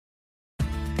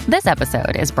This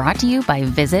episode is brought to you by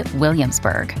Visit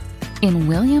Williamsburg. In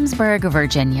Williamsburg,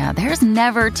 Virginia, there's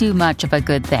never too much of a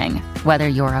good thing. Whether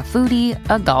you're a foodie,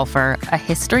 a golfer, a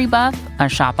history buff, a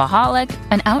shopaholic,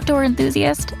 an outdoor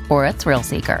enthusiast, or a thrill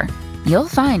seeker, you'll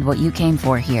find what you came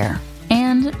for here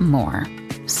and more.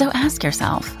 So ask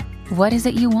yourself, what is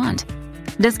it you want?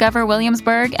 Discover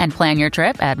Williamsburg and plan your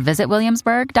trip at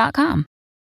visitwilliamsburg.com.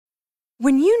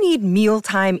 When you need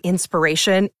mealtime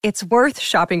inspiration, it's worth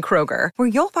shopping Kroger, where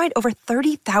you'll find over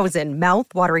 30,000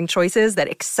 mouth-watering choices that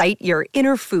excite your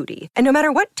inner foodie. And no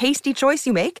matter what tasty choice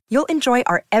you make, you'll enjoy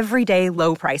our everyday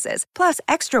low prices, plus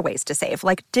extra ways to save,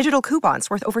 like digital coupons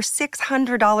worth over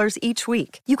 $600 each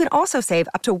week. You can also save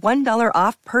up to $1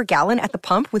 off per gallon at the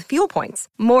pump with fuel points.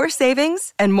 More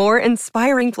savings and more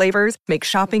inspiring flavors make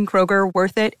shopping Kroger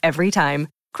worth it every time.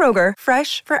 Kroger,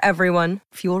 fresh for everyone.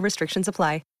 Fuel restrictions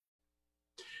apply.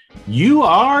 You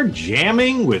are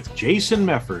jamming with Jason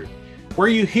Mefford, where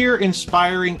you hear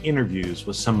inspiring interviews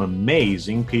with some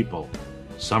amazing people.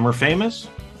 Some are famous,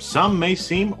 some may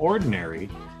seem ordinary,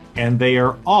 and they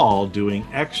are all doing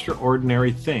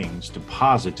extraordinary things to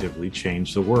positively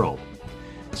change the world.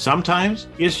 Sometimes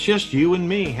it's just you and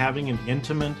me having an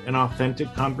intimate and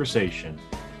authentic conversation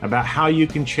about how you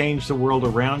can change the world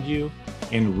around you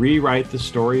and rewrite the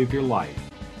story of your life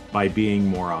by being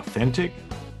more authentic,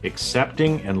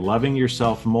 accepting and loving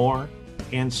yourself more,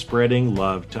 and spreading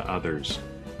love to others.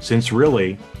 Since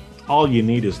really, all you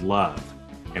need is love.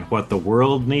 And what the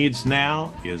world needs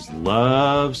now is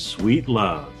love, sweet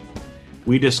love.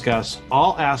 We discuss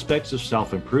all aspects of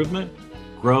self-improvement,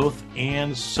 growth,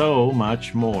 and so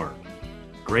much more.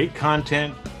 Great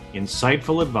content,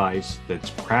 insightful advice that's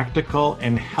practical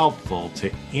and helpful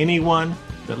to anyone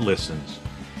that listens.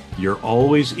 You're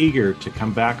always eager to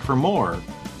come back for more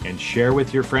and share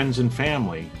with your friends and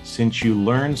family, since you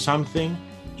learn something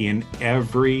in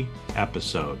every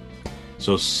episode.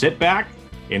 So sit back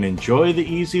and enjoy the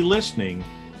easy listening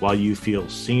while you feel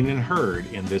seen and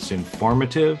heard in this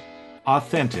informative,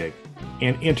 authentic,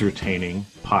 and entertaining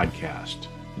podcast.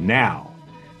 Now,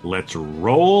 let's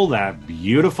roll that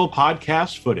beautiful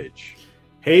podcast footage.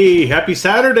 Hey, happy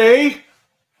Saturday!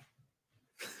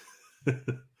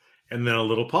 And then a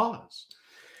little pause.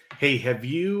 Hey, have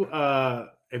you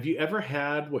ever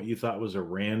had what you thought was a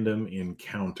random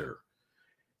encounter?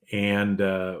 And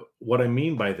what I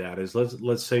mean by that is,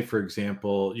 let's say, for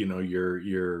example, you know,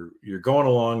 you're going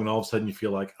along and all of a sudden you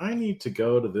feel like, I need to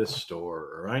go to this store,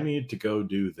 or I need to go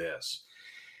do this.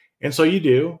 And so you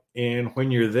do. And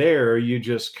when you're there, you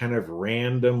just kind of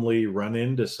randomly run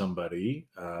into somebody.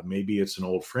 Maybe it's an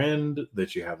old friend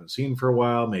that you haven't seen for a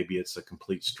while. Maybe it's a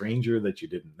complete stranger that you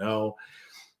didn't know.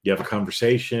 You have a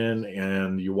conversation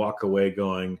and you walk away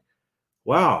going,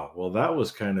 wow, well, that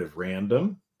was kind of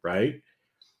random, right?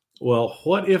 Well,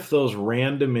 what if those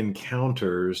random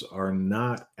encounters are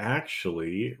not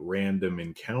actually random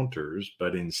encounters,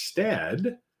 but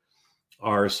instead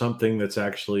are something that's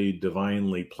actually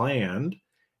divinely planned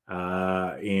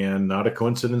and not a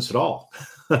coincidence at all?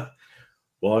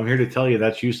 Well, I'm here to tell you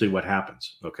that's usually what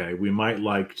happens, okay? We might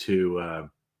like to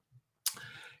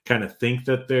kind of think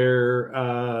that they're,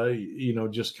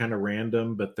 just kind of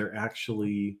random, but they're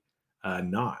actually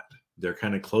not. They're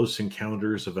kind of close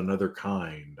encounters of another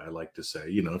kind, I like to say.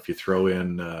 You know, if you throw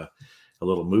in a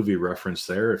little movie reference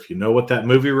there, if you know what that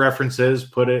movie reference is,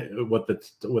 put it, what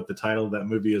the title of that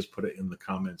movie is, put it in the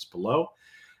comments below.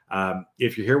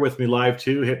 If you're here with me live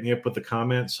too, hit me up with the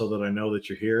comments so that I know that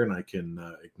you're here and I can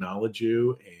acknowledge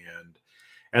you. And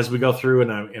as we go through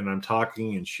and I'm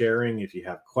talking and sharing, if you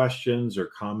have questions or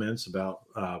comments about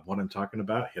what I'm talking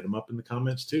about, hit them up in the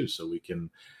comments too, so we can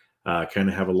kind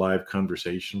of have a live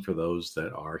conversation for those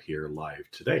that are here live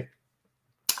today.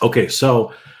 Okay,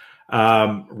 so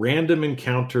random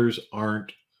encounters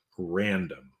aren't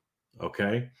random,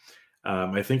 okay?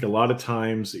 I think a lot of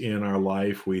times in our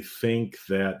life, we think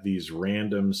that these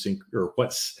random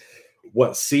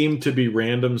what seem to be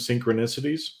random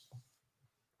synchronicities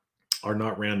are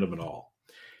not random at all.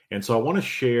 And so I want to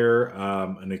share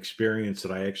an experience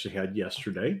that I actually had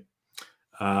yesterday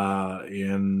for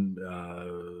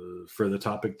the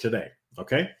topic today.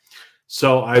 Okay.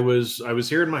 So I was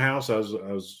here in my house. I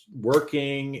was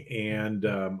working, and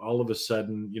all of a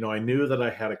sudden, you know, I knew that I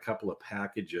had a couple of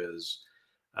packages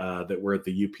that were at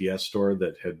the UPS store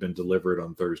that had been delivered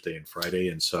on Thursday and Friday.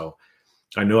 And so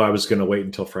I knew I was going to wait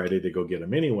until Friday to go get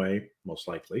them anyway, most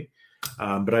likely.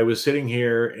 But I was sitting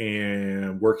here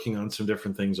and working on some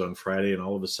different things on Friday, and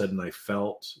all of a sudden I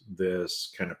felt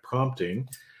this kind of prompting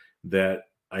that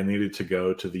I needed to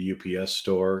go to the UPS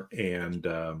store and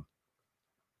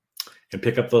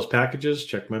pick up those packages,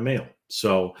 check my mail.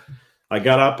 So I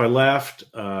got up, I left,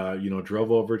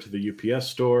 drove over to the UPS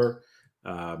store,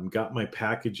 got my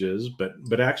packages,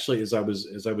 but actually as I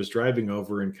was driving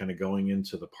over and kind of going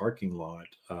into the parking lot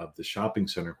of the shopping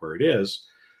center where it is,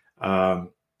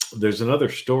 there's another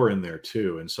store in there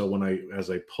too. And so as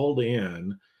I pulled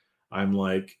in, I'm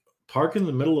like, park in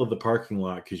the middle of the parking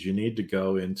lot because you need to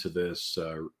go into this.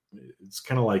 It's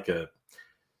kind of like a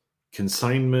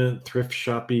consignment thrift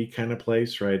shoppy kind of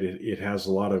place, right? It has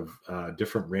a lot of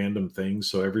different random things.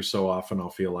 So every so often I'll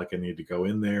feel like I need to go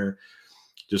in there,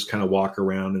 just kind of walk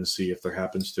around and see if there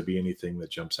happens to be anything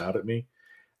that jumps out at me.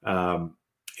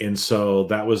 And so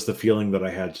that was the feeling that I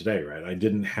had today, right? I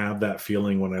didn't have that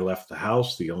feeling when I left the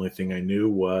house. The only thing I knew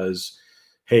was,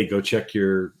 hey, go check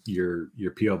your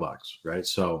PO box, right?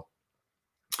 So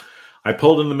I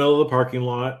pulled in the middle of the parking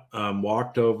lot,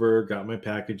 walked over, got my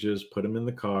packages, put them in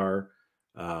the car,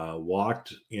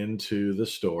 walked into the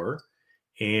store.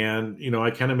 And,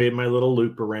 I kind of made my little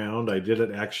loop around. I did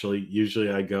it actually.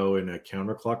 Usually I go in a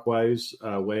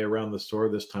counterclockwise way around the store.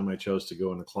 This time I chose to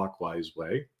go in a clockwise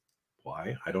way.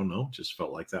 Why? I don't know. Just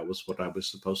felt like that was what I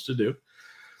was supposed to do.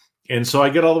 And so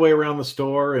I get all the way around the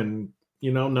store and,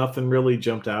 nothing really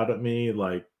jumped out at me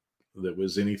like that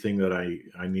was anything that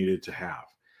I needed to have.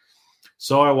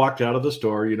 So I walked out of the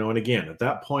store, and again, at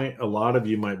that point, a lot of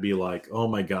you might be like, oh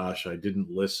my gosh, I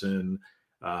didn't listen.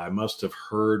 I must have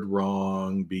heard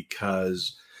wrong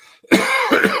because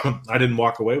I didn't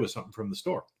walk away with something from the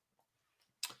store.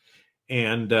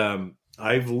 And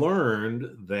I've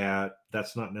learned that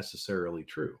that's not necessarily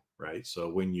true, right? So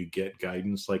when you get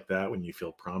guidance like that, when you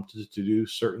feel prompted to do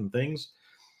certain things,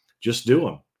 just do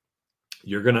them.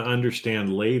 You're going to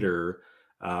understand later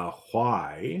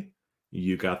why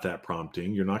you got that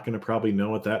prompting. You're not going to probably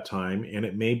know at that time, and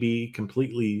it may be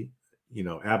completely,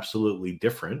 absolutely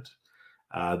different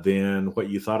than what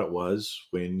you thought it was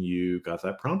when you got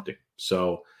that prompting.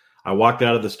 So I walked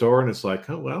out of the store and it's like,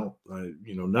 oh, well,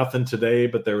 nothing today,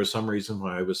 but there was some reason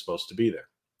why I was supposed to be there.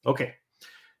 Okay.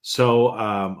 So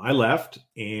I left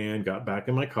and got back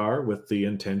in my car with the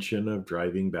intention of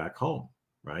driving back home.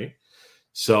 Right.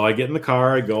 So I get in the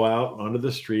car, I go out onto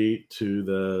the street to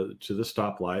the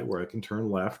stoplight where I can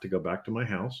turn left to go back to my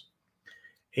house.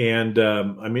 And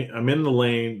I'm in the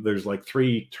lane. There's like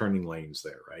 3 turning lanes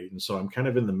there, right? And so I'm kind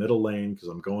of in the middle lane because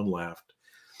I'm going left.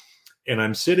 And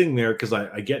I'm sitting there because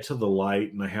I get to the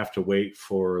light and I have to wait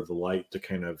for the light to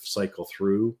kind of cycle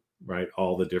through, right,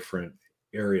 all the different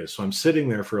areas. So I'm sitting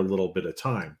there for a little bit of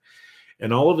time.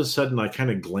 And all of a sudden I kind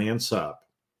of glance up.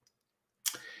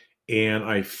 And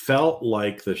I felt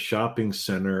like the shopping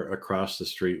center across the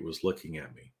street was looking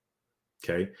at me.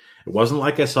 Okay. It wasn't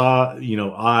like I saw,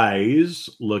 eyes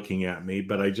looking at me,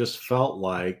 but I just felt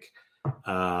like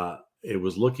it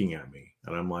was looking at me.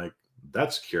 And I'm like,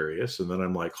 that's curious. And then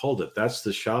I'm like, hold it. That's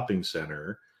the shopping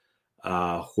center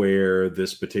where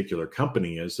this particular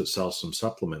company is that sells some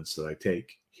supplements that I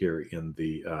take here in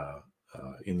the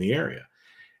area.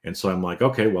 And so I'm like,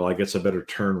 okay, well, I guess I better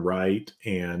turn right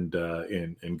and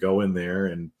go in there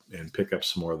and pick up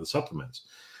some more of the supplements.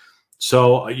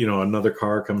 So, another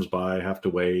car comes by, I have to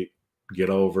wait, get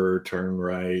over, turn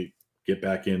right, get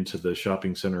back into the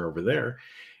shopping center over there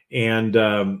and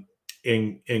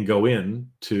go in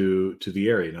to the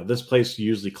area. Now, this place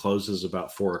usually closes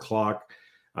about 4:00,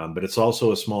 but it's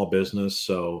also a small business.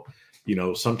 So,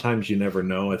 sometimes you never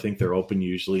know. I think they're open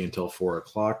usually until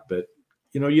 4:00, but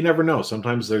you never know.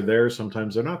 Sometimes they're there,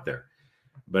 sometimes they're not there.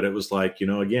 But it was like,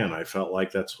 again, I felt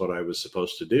like that's what I was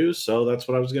supposed to do. So that's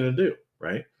what I was going to do.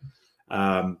 Right.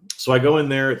 So I go in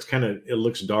there. It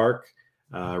looks dark,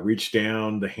 reach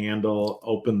down the handle,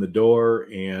 open the door,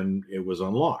 and it was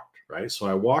unlocked. Right. So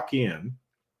I walk in.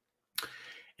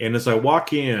 And as I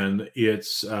walk in,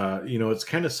 it's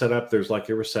kind of set up. There's like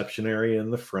a reception area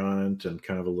in the front and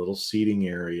kind of a little seating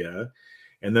area.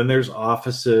 And then there's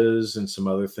offices and some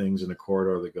other things in a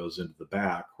corridor that goes into the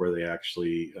back where they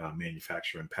actually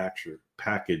manufacture and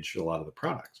package a lot of the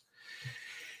products.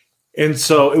 And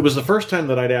so it was the first time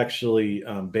that I'd actually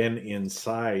been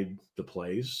inside the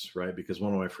place, right? Because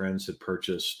one of my friends had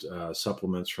purchased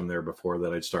supplements from there before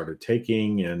that I'd started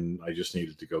taking, and I just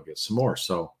needed to go get some more.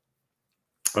 So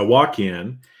I walk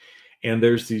in, and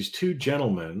there's these 2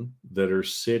 gentlemen that are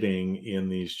sitting in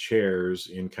these chairs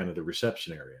in kind of the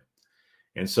reception area.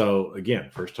 And so, again,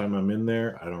 first time I'm in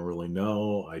there, I don't really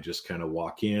know. I just kind of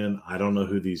walk in. I don't know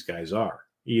who these guys are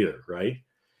either, right?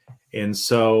 And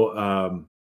so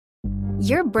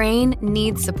Your brain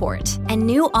needs support, and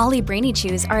new Ollie Brainy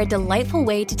Chews are a delightful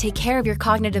way to take care of your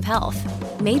cognitive health.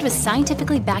 Made with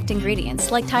scientifically backed ingredients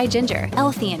like Thai ginger,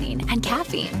 L-theanine, and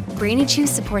caffeine, Brainy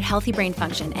Chews support healthy brain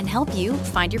function and help you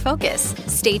find your focus,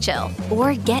 stay chill,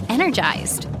 or get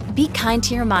energized. Be kind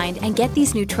to your mind and get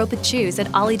these nootropic chews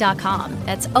at ollie.com.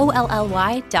 That's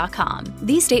OLLY.com.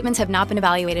 These statements have not been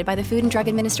evaluated by the Food and Drug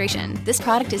Administration. This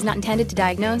product is not intended to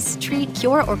diagnose, treat,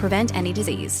 cure, or prevent any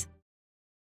disease.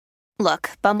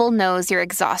 Look, Bumble knows you're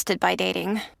exhausted by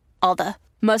dating. All the,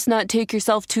 must not take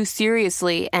yourself too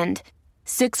seriously, and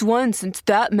 6'1" since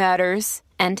that matters,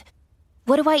 and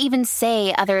what do I even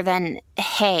say other than,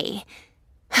 hey?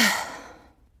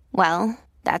 Well,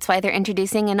 that's why they're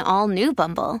introducing an all-new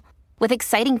Bumble, with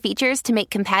exciting features to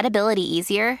make compatibility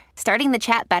easier, starting the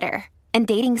chat better, and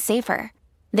dating safer.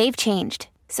 They've changed,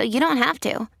 so you don't have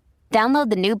to. Download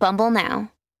the new Bumble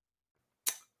now.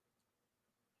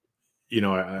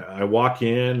 I walk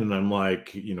in and I'm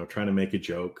like, trying to make a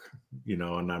joke,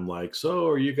 and I'm like, so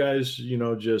are you guys,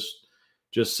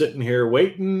 just sitting here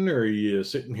waiting, or are you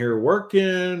sitting here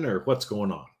working, or what's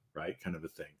going on? Right. Kind of a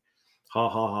thing. Ha,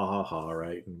 ha, ha, ha, ha.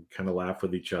 Right. And kind of laugh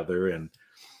with each other. And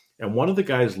one of the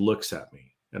guys looks at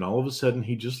me, and all of a sudden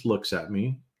he just looks at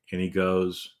me and he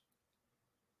goes,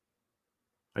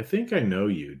 I think I know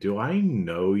you. Do I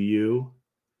know you?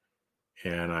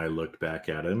 And I looked back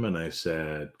at him and I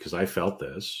said, because I felt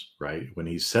this, right? When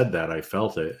he said that, I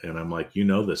felt it. And I'm like, you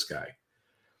know this guy.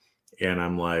 And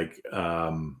I'm like,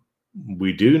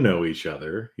 we do know each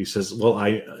other. He says, well,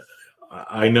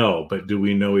 I know, but do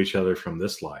we know each other from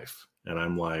this life? And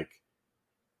I'm like,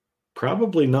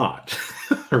 probably not,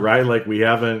 right? Like we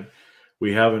haven't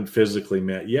physically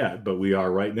met yet, but we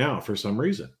are right now for some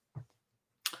reason.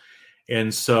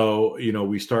 And so,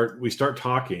 we start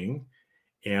talking.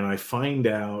 And I find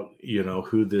out,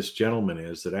 who this gentleman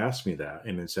is that asked me that.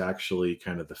 And it's actually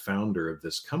kind of the founder of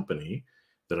this company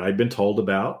that I'd been told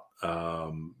about,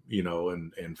 and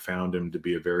found him to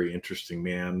be a very interesting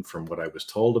man from what I was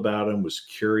told about him, was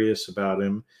curious about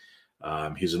him.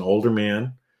 He's an older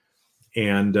man.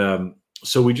 And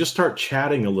so we just start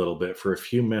chatting a little bit for a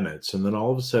few minutes. And then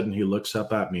all of a sudden he looks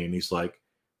up at me and he's like,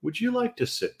 would you like to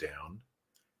sit down?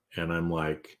 And I'm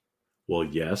like, well,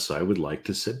 yes, I would like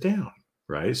to sit down.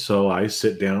 Right. So I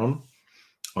sit down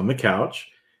on the couch.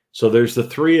 So there's the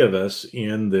three of us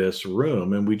in this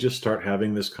room, and we just start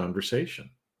having this conversation.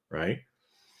 Right.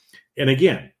 And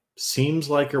again, seems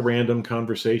like a random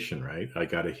conversation, right? I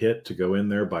got a hit to go in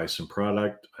there, buy some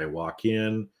product. I walk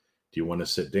in. Do you want to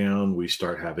sit down? We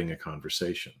start having a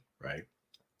conversation. Right.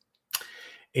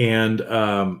 And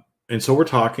so we're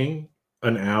talking.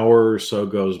 An hour or so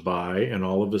goes by, and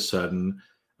all of a sudden,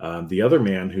 the other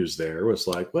man who's there was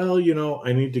like, well,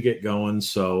 I need to get going.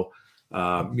 So,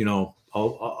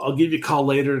 I'll give you a call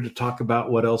later to talk about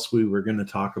what else we were going to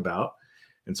talk about.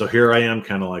 And so here I am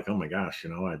kind of like, oh my gosh,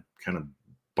 I'm kind of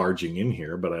barging in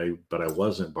here, but I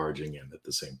wasn't barging in at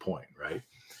the same point. Right.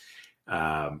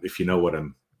 If you know what I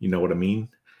mean.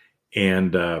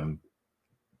 And,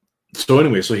 so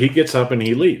anyway, so he gets up and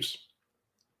he leaves,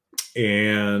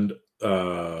 and,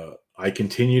 I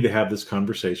continue to have this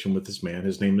conversation with this man.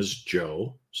 His name is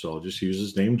Joe. So I'll just use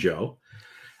his name, Joe.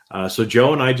 So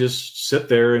Joe and I just sit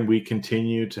there and we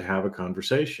continue to have a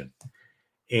conversation.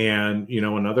 And,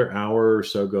 another hour or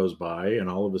so goes by, and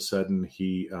all of a sudden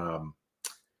he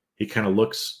kind of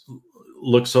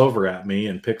looks over at me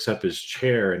and picks up his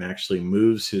chair and actually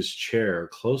moves his chair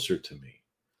closer to me.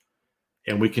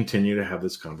 And we continue to have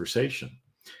this conversation.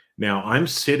 Now I'm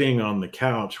sitting on the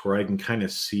couch where I can kind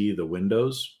of see the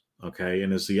windows. Okay.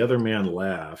 And as the other man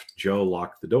left, Joe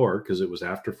locked the door because it was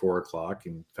after 4:00.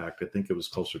 In fact, I think it was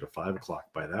closer to 5:00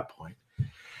 by that point.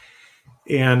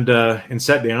 And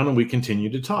sat down, and we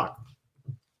continued to talk.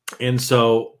 And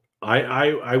so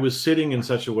I was sitting in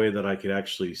such a way that I could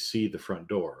actually see the front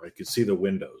door. I could see the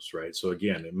windows, right? So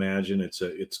again, imagine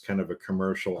it's kind of a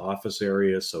commercial office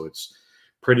area. So it's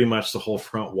pretty much the whole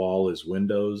front wall is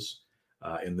windows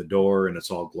in the door, and it's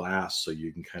all glass. So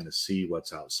you can kind of see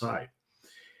what's outside.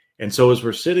 And so as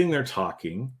we're sitting there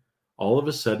talking, all of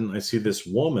a sudden I see this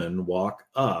woman walk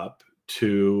up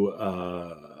to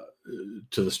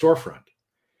the storefront,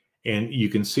 and you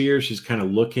can see her. She's kind of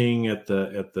looking at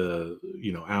the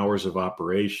hours of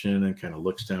operation, and kind of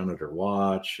looks down at her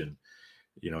watch, and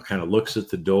kind of looks at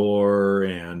the door,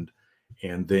 and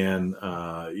then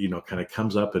kind of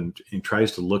comes up and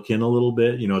tries to look in a little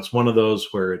bit. It's one of those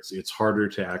where it's harder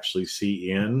to actually see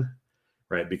in,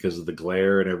 right, because of the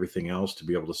glare and everything else, to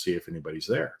be able to see if anybody's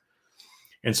there.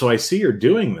 And so I see her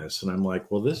doing this, and I'm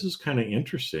like, well, this is kind of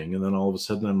interesting. And then all of a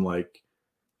sudden I'm like,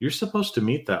 you're supposed to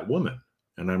meet that woman.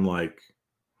 And I'm like,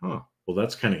 well, well,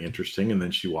 that's kind of interesting. And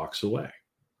then she walks away.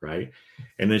 Right.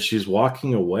 And as she's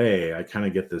walking away, I kind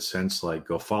of get this sense like,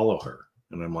 go follow her.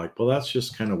 And I'm like, well, that's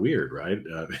just kind of weird, right?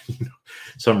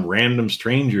 Some random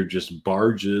stranger just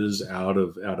barges out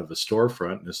of a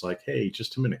storefront and it's like, hey,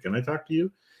 just a minute, can I talk to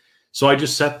you? So I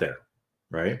just sat there,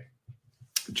 right?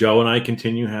 Joe and I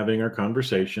continue having our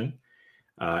conversation.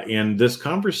 And this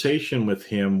conversation with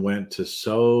him went to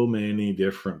so many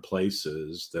different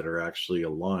places that are actually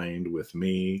aligned with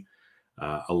me,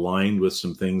 aligned with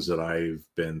some things that I've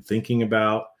been thinking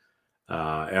about.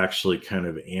 Actually kind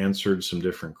of answered some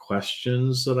different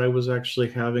questions that I was actually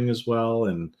having as well.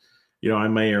 And, I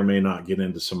may or may not get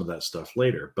into some of that stuff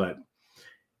later. But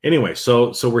anyway,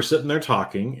 so we're sitting there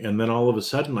talking, and then all of a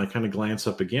sudden I kind of glance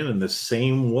up again, and the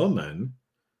same woman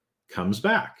comes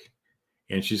back.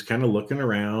 And she's kind of looking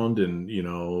around and,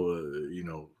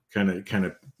 kind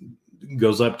of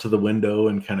goes up to the window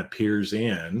and kind of peers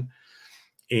in.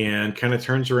 And kind of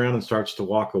turns around and starts to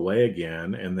walk away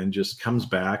again, and then just comes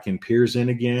back and peers in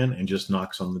again and just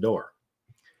knocks on the door.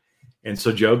 And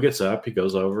so Joe gets up, he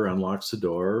goes over, unlocks the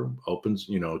door, opens,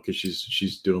 because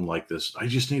she's doing like this, I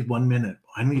just need 1 minute.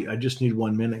 I just need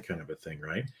 1 minute kind of a thing,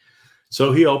 right?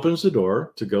 So he opens the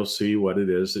door to go see what it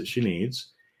is that she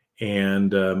needs.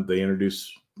 And they introduce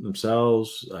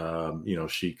themselves.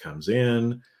 She comes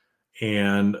in,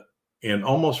 and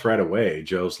almost right away,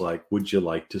 Joe's like, would you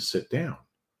like to sit down?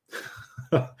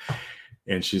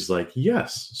 And she's like,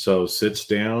 yes. So sits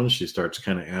down. She starts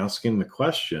kind of asking the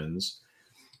questions.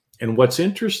 And what's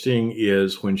interesting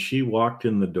is when she walked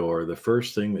in the door, the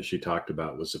first thing that she talked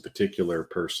about was a particular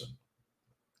person.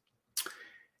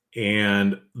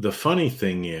 And the funny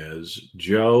thing is,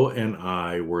 Joe and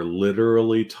I were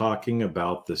literally talking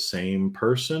about the same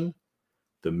person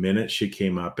the minute she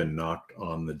came up and knocked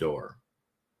on the door.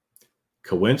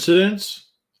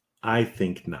 Coincidence? I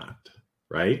think not,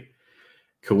 right?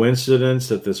 Coincidence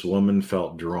that this woman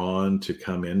felt drawn to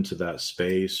come into that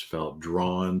space, felt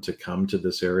drawn to come to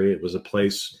this area. It was a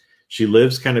place, she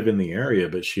lives kind of in the area,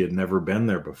 but she had never been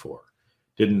there before.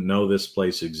 Didn't know this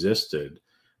place existed.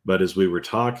 But as we were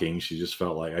talking,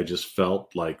 I just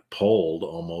felt like pulled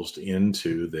almost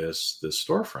into this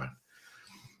storefront.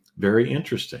 Very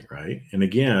interesting, right? And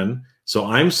again, so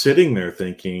I'm sitting there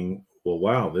thinking, well,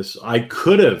 wow, I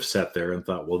could have sat there and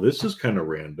thought, well, this is kind of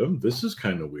random. This is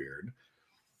kind of weird.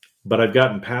 But I've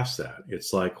gotten past that.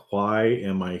 It's like, why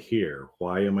am I here?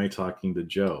 Why am I talking to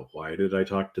Joe? Why did I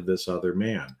talk to this other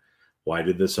man? Why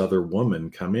did this other woman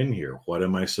come in here? What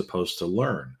am I supposed to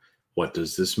learn? What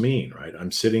does this mean, right?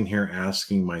 I'm sitting here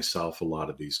asking myself a lot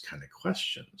of these kind of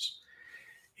questions.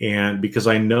 And because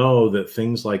I know that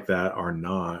things like that are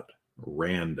not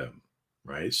random,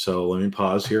 right? So let me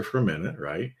pause here for a minute,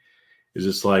 right? Is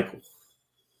it's like,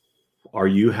 are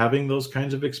you having those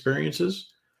kinds of experiences?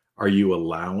 Are you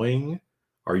allowing?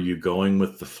 Are you going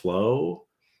with the flow?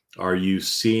 Are you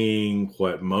seeing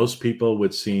what most people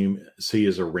would see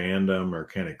as a random or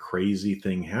kind of crazy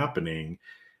thing happening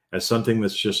as something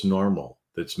that's just normal,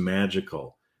 that's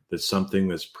magical, that's something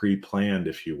that's pre-planned,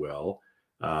 if you will,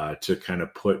 to kind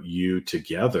of put you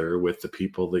together with the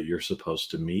people that you're supposed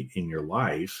to meet in your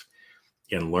life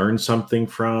and learn something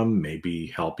from, maybe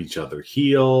help each other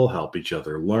heal, help each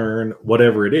other learn,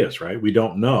 whatever it is, right? We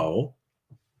don't know.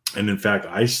 And in fact,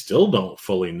 I still don't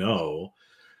fully know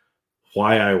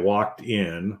why I walked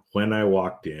in, when I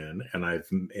walked in, and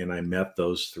I met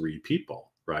those three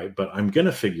people, right? But I'm going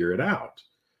to figure it out,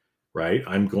 right?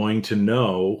 I'm going to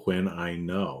know when I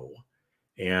know.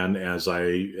 And as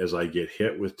I get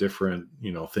hit with different,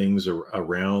 things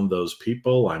around those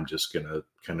people, I'm just going to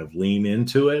kind of lean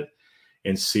into it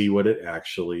and see what it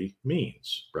actually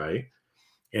means, right?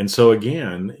 And so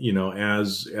again,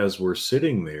 as we're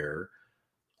sitting there,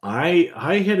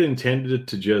 I had intended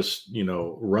to just,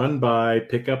 run by,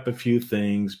 pick up a few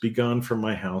things, be gone from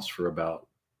my house for about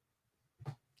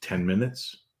 10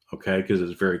 minutes, okay, because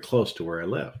it's very close to where I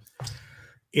live.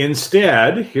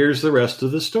 Instead, here's the rest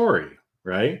of the story,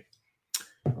 right?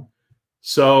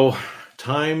 So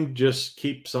time just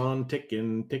keeps on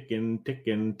ticking.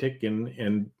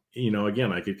 And,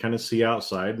 again, I could kind of see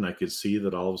outside, and I could see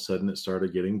that all of a sudden it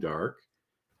started getting dark,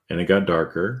 and it got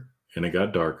darker, and it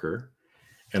got darker.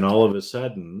 And all of a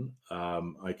sudden,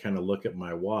 I kind of look at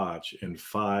my watch, and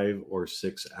 5 or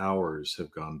 6 hours have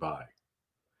gone by.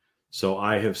 So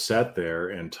I have sat there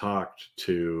and talked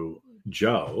to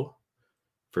Joe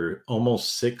for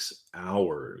almost 6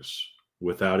 hours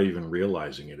without even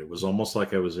realizing it. It was almost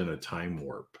like I was in a time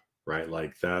warp, right?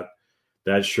 Like that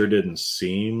sure didn't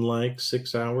seem like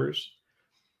 6 hours.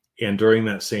 And during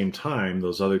that same time,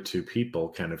 those other two people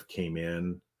kind of came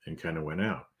in and kind of went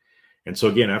out. And so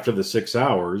again, after the 6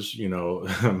 hours, me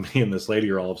and this lady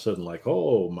are all of a sudden like,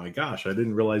 oh my gosh, I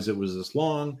didn't realize it was this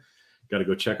long. Got to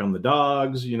go check on the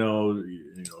dogs,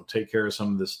 take care of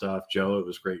some of this stuff. Joe, it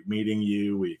was great meeting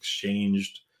you. We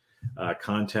exchanged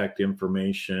contact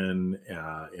information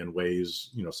in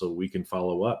ways, so we can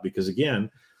follow up, because again,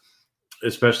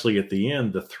 especially at the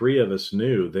end, the three of us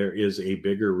knew there is a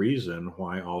bigger reason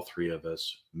why all three of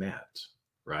us met,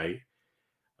 right?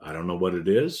 I don't know what it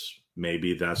is.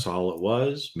 Maybe that's all it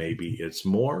was. Maybe it's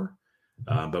more.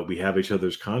 But we have each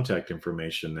other's contact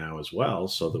information now as well,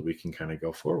 so that we can kind of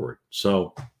go forward.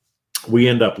 So we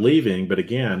end up leaving. But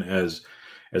again, as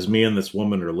me and this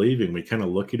woman are leaving, we kind of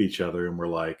look at each other and we're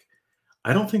like,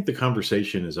 I don't think the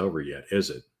conversation is over yet, is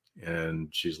it? And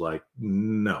she's like,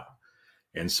 no.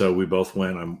 And so we both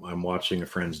went. I'm watching a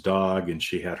friend's dog, and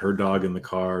she had her dog in the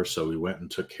car. So we went and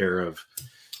took care of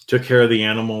the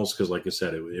animals, because like I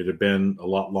said, it had been a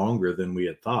lot longer than we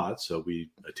had thought. So we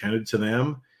attended to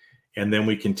them. And then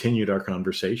we continued our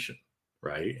conversation,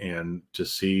 right? And to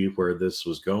see where this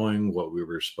was going, what we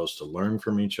were supposed to learn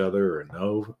from each other or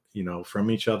know,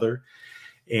 from each other.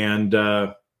 And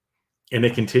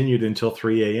it continued until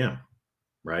 3 a.m.,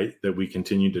 right? That we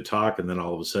continued to talk. And then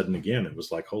all of a sudden, again, it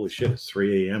was like, holy shit, it's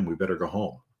 3 a.m. We better go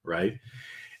home, right?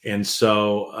 And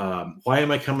so why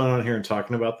am I coming on here and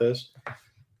talking about this?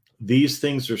 These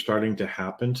things are starting to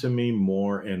happen to me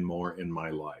more and more in my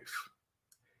life.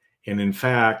 And in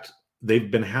fact,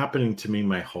 they've been happening to me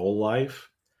my whole life.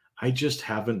 I just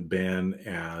haven't been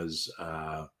as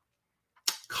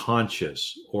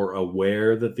conscious or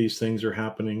aware that these things are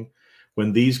happening.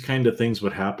 When these kind of things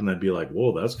would happen, I'd be like,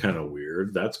 whoa, that's kind of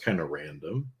weird. That's kind of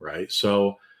random, right?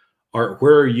 So where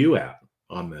are you at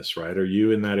on this, right? Are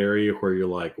you in that area where you're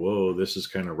like, whoa, this is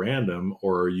kind of random?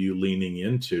 Or are you leaning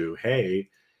into, hey,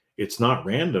 it's not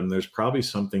random. There's probably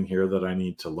something here that I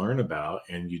need to learn about.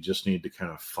 And you just need to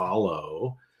kind of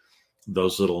follow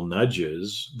those little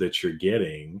nudges that you're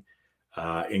getting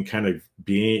and kind of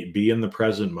be in the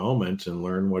present moment and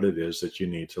learn what it is that you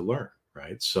need to learn,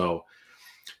 right? So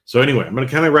anyway, I'm going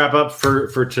to kind of wrap up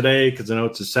for today, because I know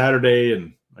it's a Saturday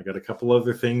and I got a couple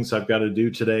other things I've got to do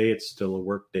today. It's still a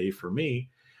work day for me.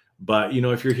 But,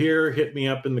 if you're here, hit me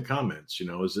up in the comments.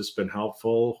 Has this been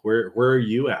helpful? Where are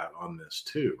you at on this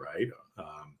too, right?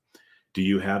 Do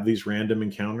you have these random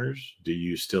encounters? Do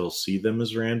you still see them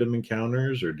as random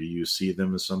encounters, or do you see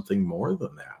them as something more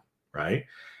than that, right?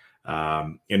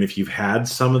 And if you've had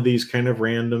some of these kind of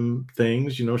random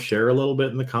things, share a little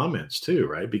bit in the comments too,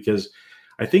 right? Because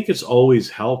I think it's always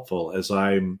helpful as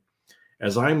I'm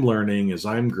learning, as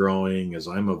I'm growing, as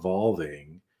I'm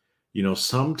evolving.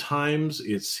 Sometimes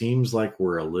it seems like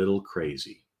we're a little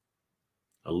crazy,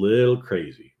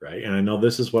 right? And I know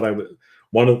this is what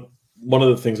one of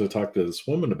the things I talked to this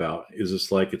woman about is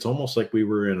it's almost like we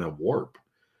were in a warp,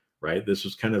 right? This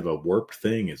was kind of a warped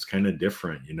thing. It's kind of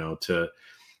different, to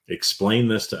explain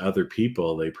this to other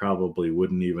people. They probably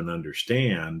wouldn't even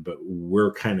understand, but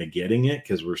we're kind of getting it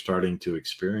because we're starting to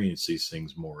experience these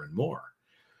things more and more,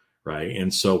 right?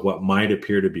 And so what might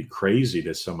appear to be crazy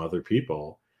to some other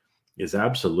people is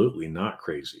absolutely not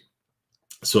crazy.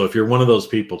 So if you're one of those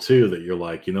people too, that you're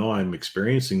like, I'm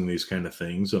experiencing these kind of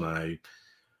things, and I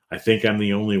think I'm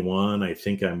the only one. I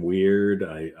think I'm weird.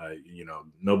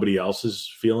 Nobody else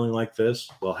is feeling like this.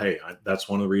 Well, hey, that's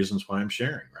one of the reasons why I'm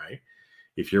sharing, right?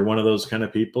 If you're one of those kind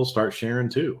of people, start sharing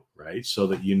too, right? So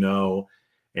that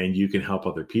and you can help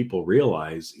other people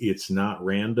realize it's not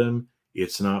random.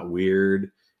 It's not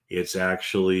weird. It's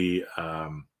actually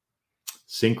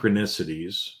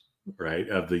synchronicities, right,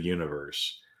 of the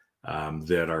universe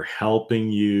that are helping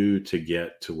you to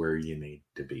get to where you need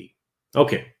to be.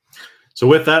 Okay. So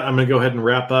with that, I'm going to go ahead and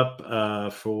wrap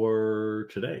up for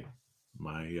today.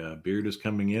 My beard is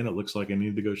coming in. It looks like I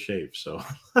need to go shave. So,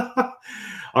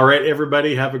 all right,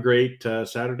 everybody, have a great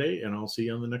Saturday, and I'll see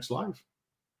you on the next live.